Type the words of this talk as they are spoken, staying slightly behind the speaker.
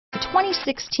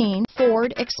2016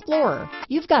 Ford Explorer.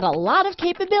 You've got a lot of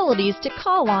capabilities to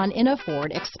call on in a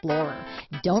Ford Explorer.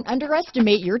 Don't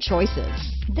underestimate your choices.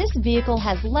 This vehicle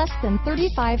has less than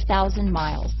 35,000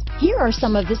 miles. Here are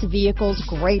some of this vehicle's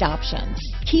great options: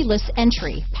 keyless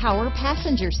entry, power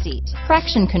passenger seat,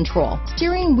 traction control,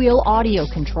 steering wheel audio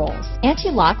controls,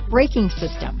 anti-lock braking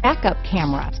system, backup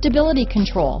camera, stability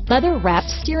control, leather-wrapped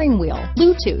steering wheel,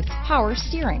 Bluetooth, power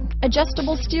steering,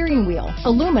 adjustable steering wheel,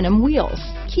 aluminum wheels,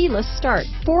 keyless start,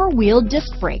 four-wheel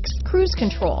disc brakes, cruise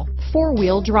control,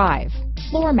 four-wheel drive,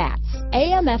 floor mats,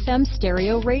 AM/FM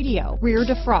stereo radio, rear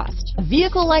defrost. A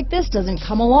vehicle like this doesn't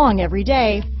come along every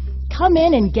day. Come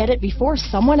in and get it before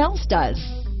someone else does.